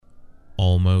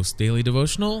Almost Daily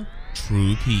Devotional,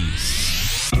 True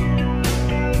Peace.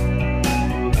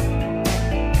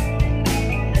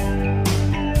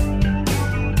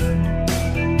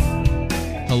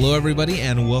 Hello, everybody,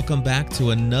 and welcome back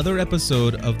to another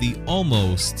episode of the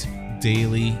Almost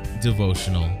Daily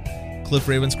Devotional. Cliff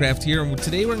Ravenscraft here, and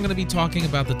today we're going to be talking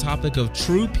about the topic of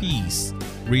true peace,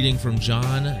 reading from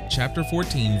John chapter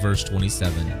 14, verse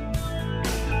 27.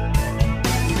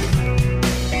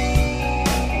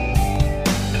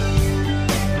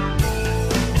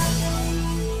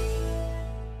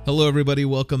 Hello, everybody.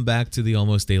 Welcome back to the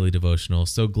Almost Daily Devotional.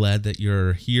 So glad that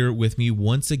you're here with me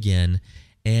once again.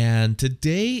 And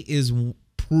today is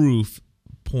proof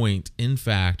point, in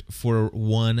fact, for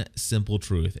one simple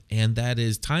truth, and that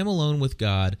is time alone with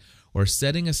God, or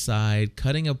setting aside,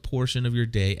 cutting a portion of your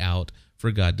day out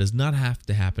for God, does not have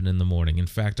to happen in the morning. In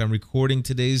fact, I'm recording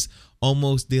today's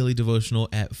Almost Daily Devotional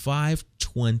at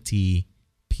 5:20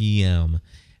 p.m.,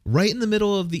 right in the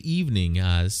middle of the evening.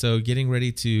 So getting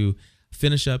ready to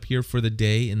finish up here for the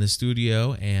day in the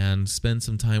studio and spend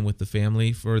some time with the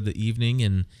family for the evening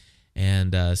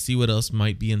and see what else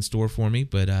might be in store for me.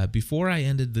 But before I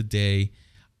ended the day,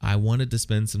 I wanted to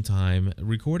spend some time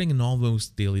recording an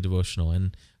Almost Daily Devotional.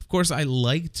 And of course, I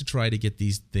like to try to get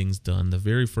these things done the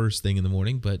very first thing in the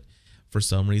morning, but for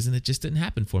some reason, it just didn't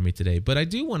happen for me today. But I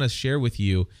do want to share with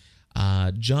you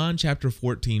John chapter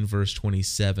 14, verse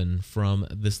 27 from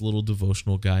this little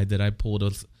devotional guide that I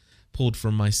pulled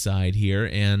from my side here.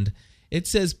 And it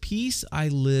says, "Peace I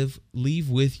leave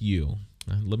with you."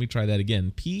 Let me try that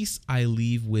again. "Peace I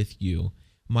leave with you.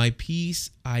 My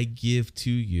peace I give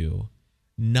to you.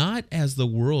 Not as the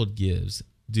world gives,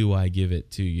 do I give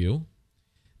it to you.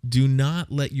 Do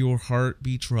not let your heart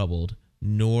be troubled,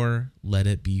 nor let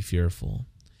it be fearful."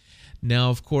 Now,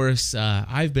 of course,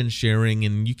 I've been sharing,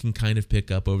 and you can kind of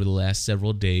pick up over the last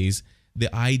several days,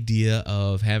 the idea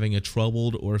of having a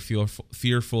troubled or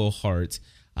fearful heart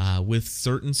with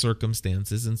certain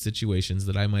circumstances and situations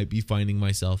that I might be finding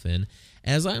myself in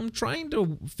as I'm trying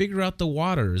to figure out the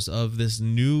waters of this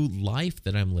new life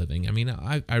that I'm living. I mean,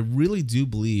 I really do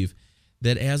believe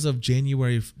that as of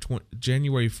January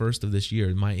 1st of this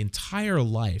year, my entire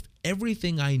life,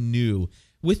 everything I knew,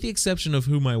 with the exception of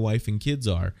who my wife and kids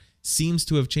are, seems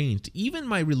to have changed. Even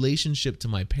my relationship to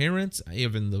my parents,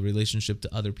 even the relationship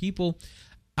to other people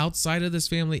outside of this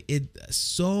family,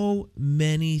 so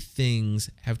many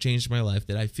things have changed my life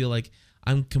that I feel like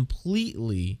I'm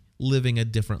completely living a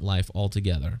different life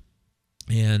altogether.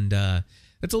 And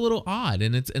it's a little odd,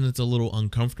 and it's a little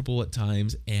uncomfortable at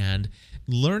times. And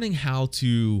learning how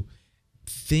to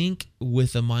think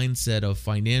with a mindset of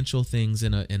financial things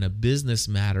in a business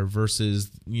matter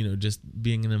versus, just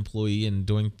being an employee and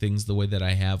doing things the way that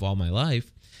I have all my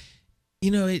life,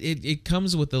 it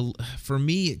comes with for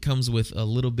me, it comes with a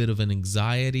little bit of an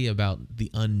anxiety about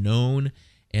the unknown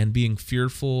and being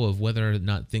fearful of whether or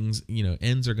not things,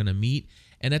 ends are going to meet.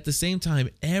 And at the same time,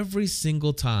 every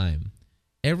single time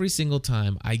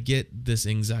I get this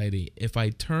anxiety, if I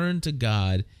turn to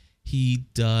God, He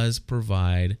does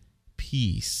provide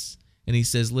peace. And He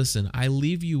says, "Listen, I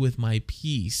leave you with my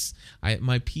peace.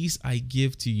 My peace I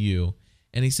give to you."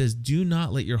 And He says, "Do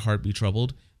not let your heart be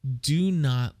troubled. Do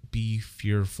not be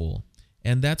fearful."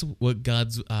 And that's what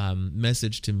God's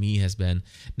message to me has been.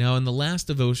 Now, in the last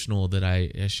devotional that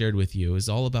I shared with you is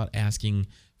all about asking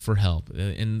for help.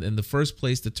 And the first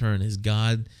place to turn is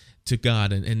to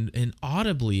God. And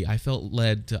audibly, I felt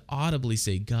led to audibly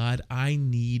say, "God, I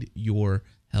need your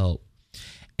help."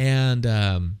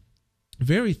 And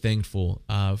very thankful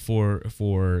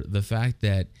for the fact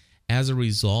that as a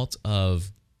result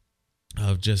of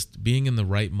just being in the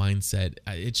right mindset,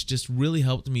 it's just really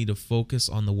helped me to focus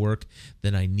on the work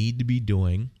that I need to be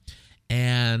doing,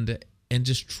 and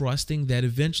just trusting that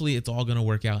eventually it's all going to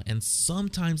work out. And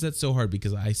sometimes that's so hard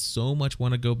because I so much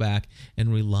want to go back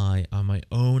and rely on my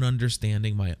own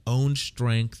understanding, my own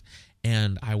strength,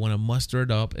 and I want to muster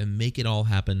it up and make it all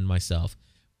happen myself.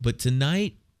 But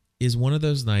tonight is one of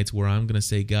those nights where I'm going to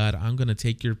say, "God, I'm going to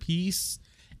take your peace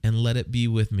and let it be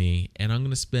with me. And I'm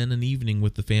going to spend an evening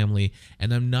with the family,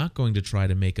 and I'm not going to try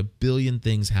to make a billion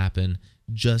things happen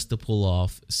just to pull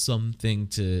off something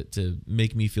to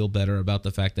make me feel better about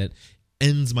the fact that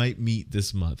ends might meet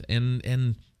this month."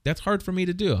 And that's hard for me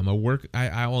to do.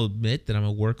 I'll admit that I'm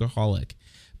a workaholic.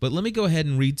 But let me go ahead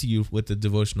and read to you what the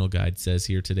devotional guide says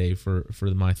here today for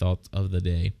my thoughts of the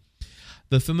day.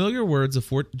 The familiar words of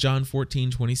John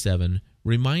 14:27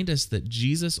 remind us that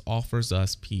Jesus offers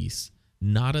us peace,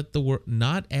 not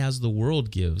as the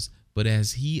world gives, but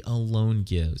as He alone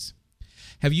gives.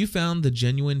 Have you found the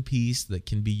genuine peace that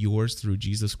can be yours through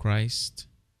Jesus Christ?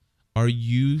 Are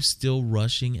you still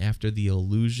rushing after the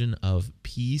illusion of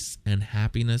peace and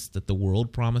happiness that the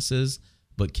world promises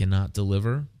but cannot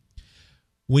deliver?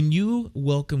 When you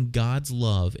welcome God's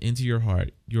love into your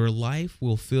heart, your life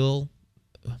will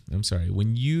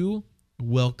when you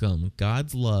welcome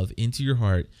God's love into your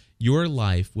heart, your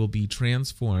life will be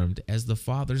transformed as the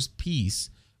Father's peace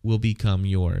will become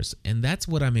yours. And that's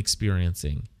what I'm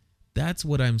experiencing. That's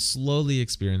what I'm slowly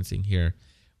experiencing here.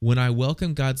 When I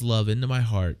welcome God's love into my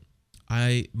heart,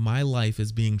 my life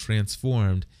is being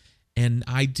transformed, and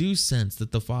I do sense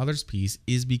that the Father's peace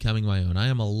is becoming my own. I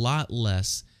am a lot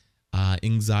less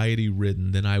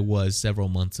anxiety-ridden than I was several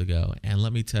months ago. And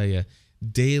let me tell you,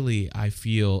 daily I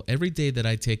feel, every day that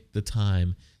I take the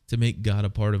time to make God a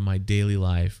part of my daily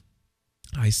life,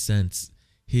 I sense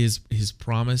His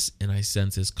promise, and I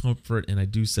sense His comfort, and I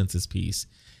do sense His peace.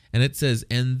 And it says,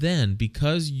 and then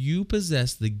because you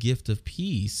possess the gift of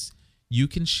peace, you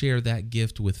can share that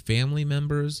gift with family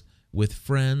members, with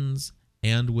friends,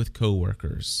 and with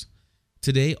coworkers.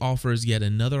 Today offers yet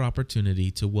another opportunity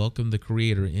to welcome the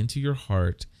Creator into your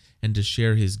heart and to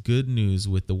share His good news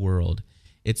with the world.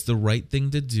 It's the right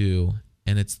thing to do,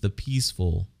 and it's the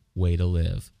peaceful way to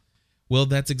live. Well,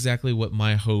 that's exactly what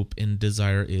my hope and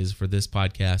desire is for this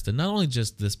podcast, and not only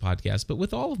just this podcast, but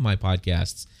with all of my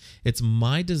podcasts. It's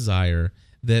my desire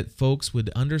that folks would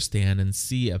understand and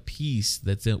see a peace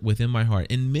that's within my heart,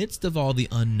 in midst of all the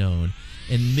unknown,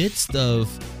 in midst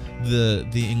of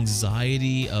the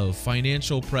anxiety of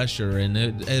financial pressure,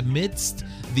 and amidst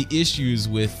the issues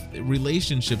with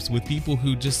relationships with people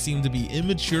who just seem to be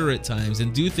immature at times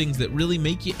and do things that really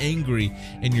make you angry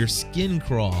and your skin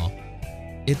crawl.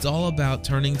 It's all about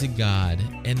turning to God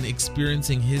and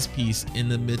experiencing His peace in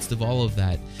the midst of all of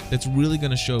that. That's really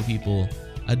going to show people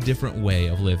a different way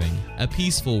of living, a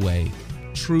peaceful way,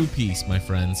 true peace, my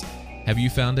friends. Have you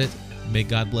found it? May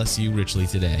God bless you richly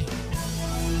today.